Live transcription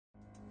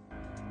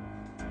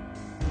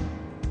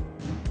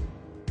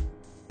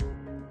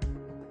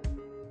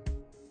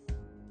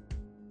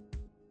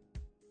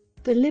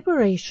The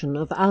liberation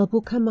of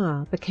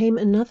Al-Bukamal became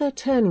another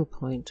turning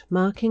point,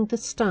 marking the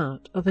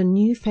start of a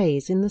new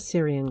phase in the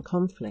Syrian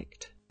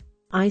conflict.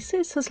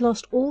 ISIS has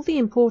lost all the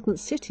important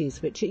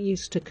cities which it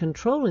used to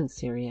control in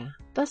Syria,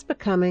 thus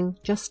becoming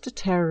just a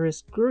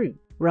terrorist group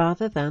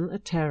rather than a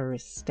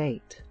terrorist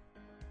state.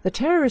 The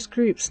terrorist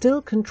group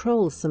still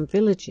controls some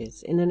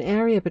villages in an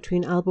area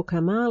between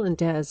Al-Bukamal and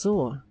Deir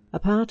ez-Zor, a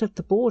part of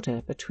the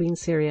border between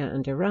Syria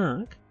and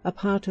Iraq, a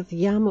part of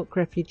the Yarmouk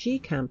refugee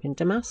camp in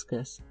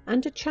Damascus,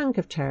 and a chunk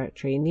of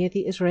territory near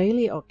the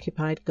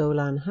Israeli-occupied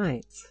Golan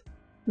Heights.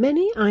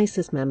 Many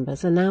ISIS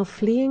members are now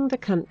fleeing the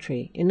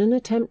country in an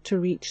attempt to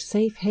reach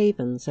safe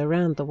havens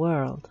around the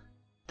world.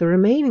 The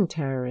remaining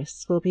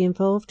terrorists will be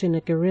involved in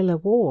a guerrilla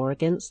war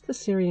against the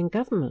Syrian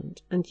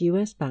government and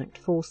US-backed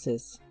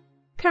forces.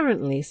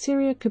 Currently,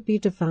 Syria could be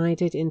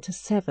divided into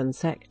 7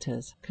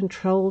 sectors,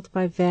 controlled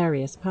by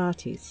various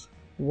parties.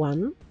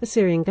 1. The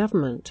Syrian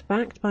government,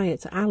 backed by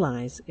its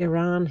allies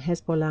Iran,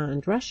 Hezbollah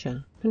and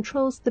Russia,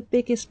 controls the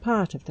biggest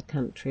part of the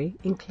country,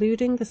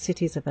 including the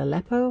cities of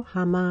Aleppo,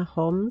 Hama,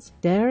 Homs,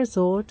 Deir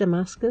ez-Zor,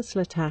 Damascus,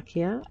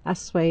 Latakia,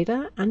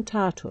 Asweda and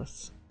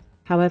Tartus.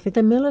 However,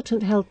 the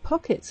militant-held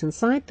pockets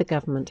inside the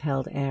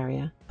government-held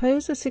area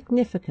pose a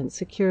significant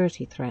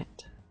security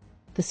threat.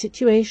 The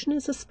situation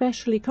is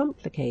especially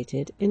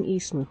complicated in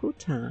eastern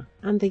Ghouta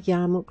and the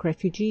Yarmouk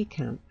refugee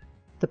camp.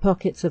 The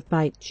pockets of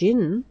Beit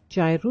Jinn,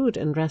 Jairud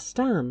and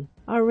Rastan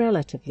are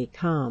relatively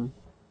calm.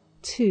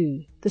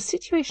 2. The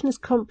situation is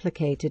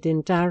complicated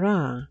in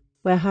Daraa,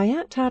 where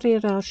Hayat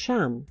Tahrir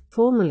al-Sham,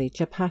 formerly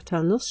Jabhat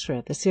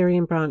al-Nusra, the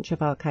Syrian branch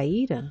of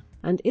al-Qaeda,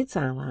 and its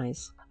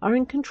allies, are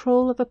in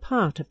control of a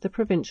part of the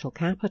provincial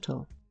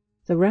capital.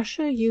 The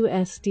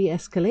Russia-US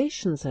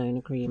de-escalation zone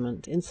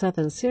agreement in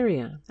southern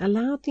Syria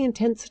allowed the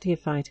intensity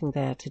of fighting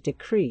there to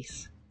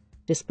decrease.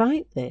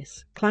 Despite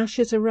this,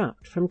 clashes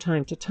erupt from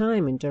time to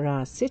time in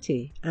Daraa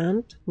city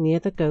and near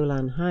the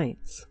Golan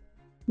Heights.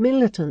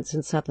 Militants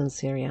in southern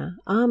Syria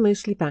are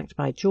mostly backed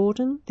by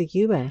Jordan, the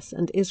US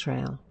and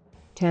Israel.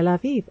 Tel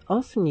Aviv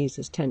often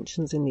uses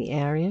tensions in the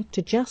area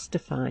to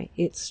justify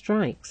its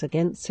strikes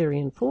against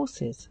Syrian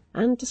forces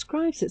and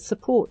describes its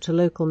support to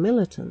local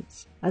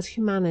militants as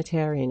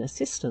humanitarian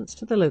assistance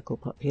to the local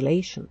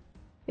population.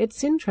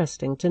 It's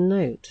interesting to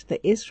note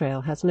that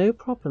Israel has no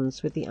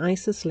problems with the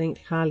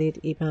ISIS-linked Khalid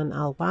ibn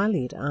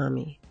al-Walid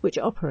army, which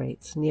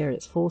operates near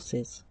its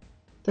forces.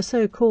 The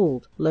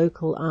so-called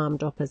local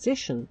armed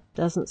opposition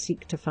doesn't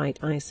seek to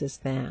fight ISIS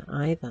there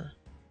either.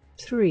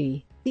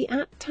 3. The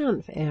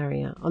At-Tanf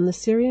area on the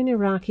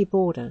Syrian-Iraqi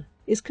border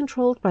is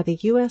controlled by the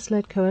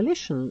US-led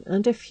coalition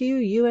and a few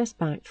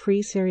US-backed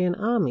Free Syrian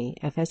Army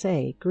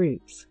 (FSA)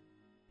 groups.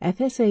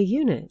 FSA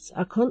units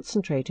are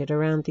concentrated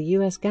around the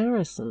US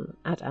garrison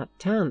at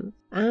At-Tanf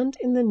and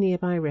in the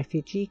nearby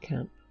refugee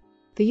camp.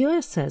 The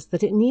US says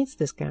that it needs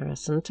this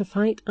garrison to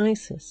fight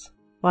ISIS,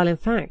 while in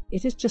fact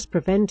it is just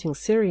preventing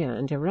Syria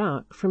and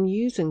Iraq from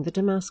using the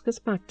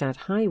Damascus-Baghdad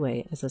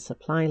highway as a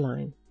supply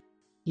line.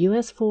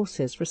 US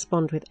forces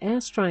respond with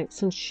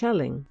airstrikes and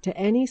shelling to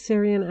any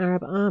Syrian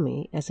Arab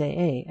Army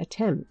 (SAA)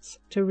 attempts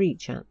to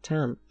reach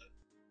At-Tanf.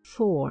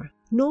 4.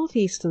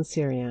 Northeastern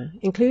Syria,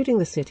 including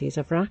the cities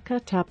of Raqqa,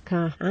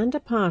 Tabqa and a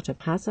part of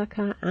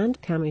Hasaka and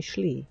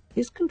Qamishli,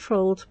 is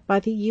controlled by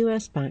the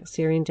US-backed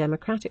Syrian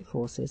Democratic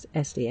Forces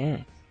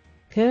 (SDF).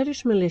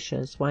 Kurdish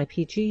militias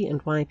YPG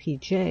and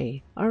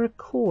YPJ are a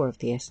core of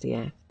the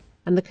SDF,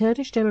 and the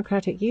Kurdish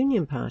Democratic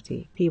Union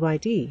Party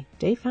 (PYD)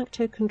 de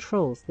facto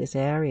controls this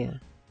area.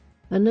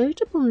 A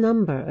notable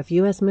number of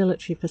US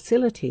military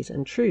facilities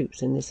and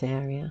troops in this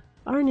area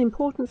are an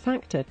important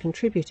factor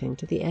contributing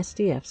to the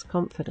SDF's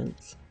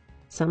confidence.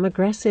 Some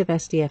aggressive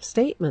SDF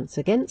statements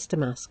against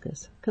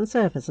Damascus can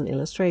serve as an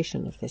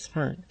illustration of this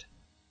fact.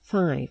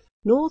 5.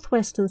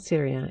 Northwestern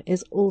Syria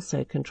is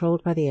also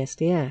controlled by the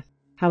SDF.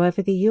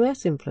 However, the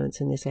US influence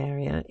in this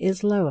area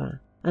is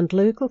lower, and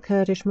local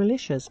Kurdish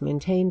militias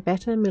maintain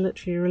better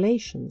military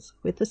relations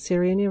with the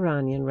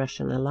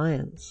Syrian-Iranian-Russian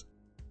alliance.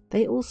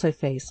 They also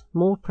face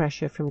more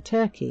pressure from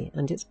Turkey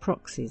and its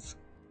proxies.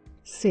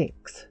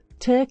 6.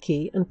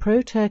 Turkey and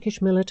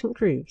pro-Turkish militant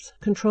groups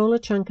control a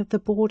chunk of the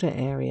border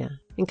area,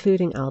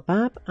 including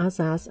Al-Bab,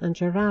 Azaz and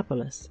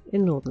Jarablus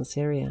in northern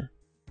Syria.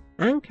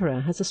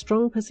 Ankara has a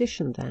strong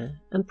position there,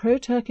 and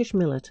pro-Turkish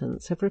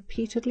militants have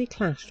repeatedly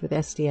clashed with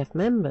SDF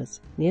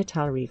members near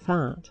Tal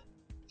Rifat.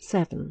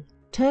 7.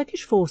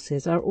 Turkish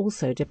forces are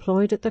also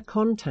deployed at the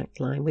contact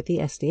line with the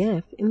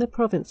SDF in the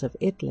province of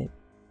Idlib.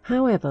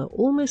 However,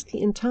 almost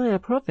the entire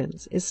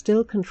province is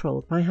still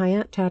controlled by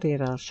Hayat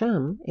Tahrir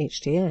al-Sham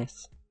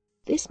 (HTS).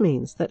 This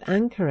means that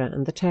Ankara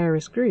and the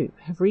terrorist group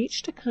have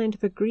reached a kind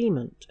of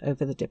agreement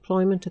over the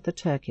deployment of the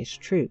Turkish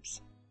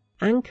troops.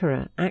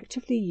 Ankara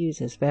actively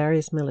uses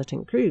various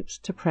militant groups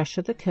to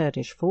pressure the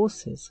Kurdish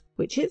forces,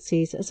 which it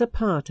sees as a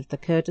part of the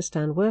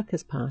Kurdistan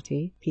Workers'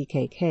 Party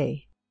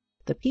 (PKK).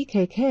 The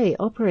PKK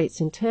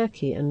operates in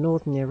Turkey and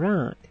northern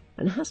Iraq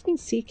and has been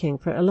seeking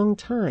for a long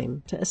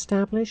time to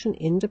establish an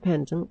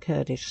independent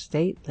Kurdish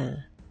state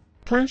there.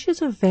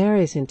 Clashes of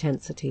various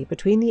intensity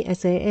between the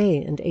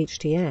SAA and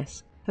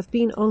HTS have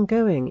been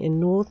ongoing in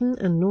northern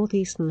and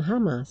northeastern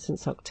Hama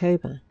since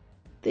October.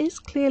 This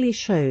clearly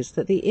shows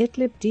that the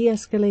Idlib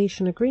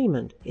de-escalation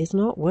agreement is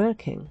not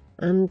working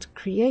and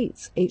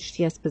creates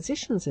HTS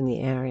positions in the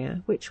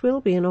area which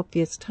will be an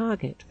obvious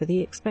target for the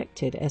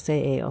expected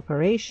SAA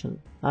operation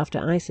after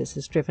ISIS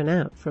is driven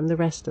out from the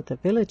rest of the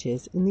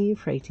villages in the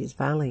Euphrates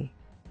Valley.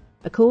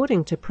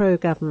 According to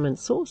pro-government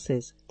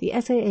sources, the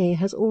SAA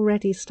has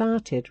already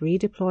started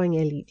redeploying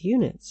elite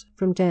units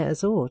from Deir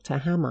ez-Zor to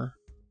Hama.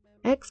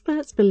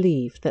 Experts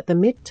believe that the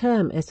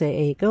mid-term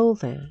SAA goal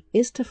there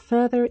is to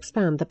further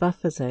expand the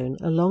buffer zone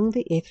along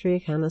the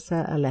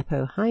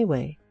Ithri-Hanasa-Aleppo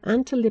highway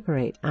and to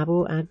liberate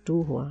Abu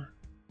ad-Duhwa.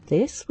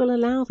 This will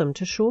allow them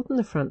to shorten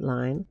the front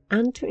line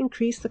and to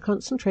increase the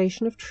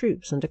concentration of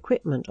troops and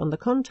equipment on the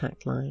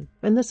contact line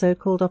when the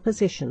so-called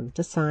opposition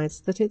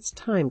decides that it's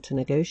time to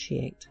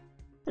negotiate.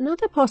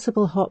 Another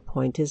possible hot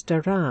point is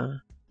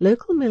Daraa.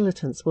 Local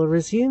militants will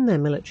resume their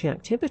military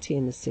activity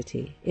in the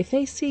city if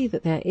they see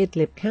that their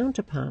Idlib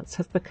counterparts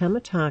have become a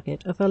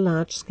target of a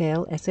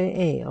large-scale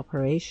SAA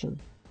operation.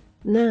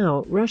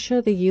 Now,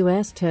 Russia, the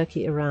US,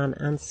 Turkey, Iran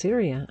and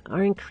Syria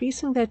are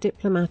increasing their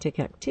diplomatic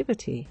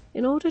activity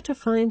in order to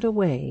find a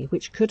way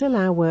which could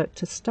allow work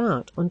to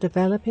start on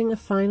developing a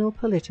final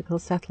political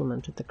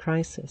settlement of the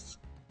crisis.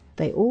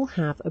 They all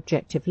have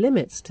objective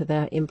limits to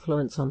their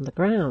influence on the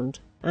ground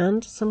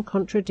and some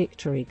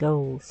contradictory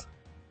goals.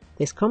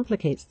 This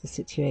complicates the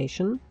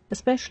situation,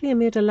 especially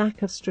amid a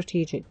lack of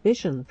strategic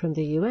vision from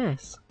the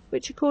US,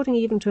 which according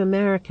even to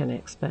American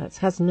experts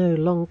has no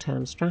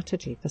long-term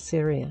strategy for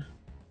Syria.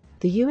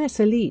 The US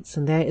elites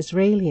and their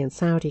Israeli and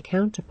Saudi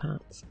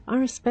counterparts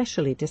are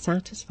especially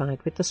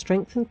dissatisfied with the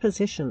strengthened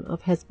position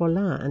of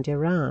Hezbollah and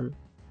Iran.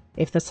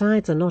 If the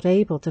sides are not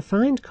able to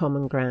find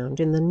common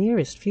ground in the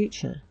nearest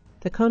future,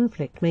 the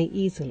conflict may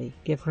easily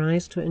give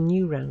rise to a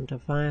new round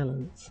of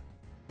violence.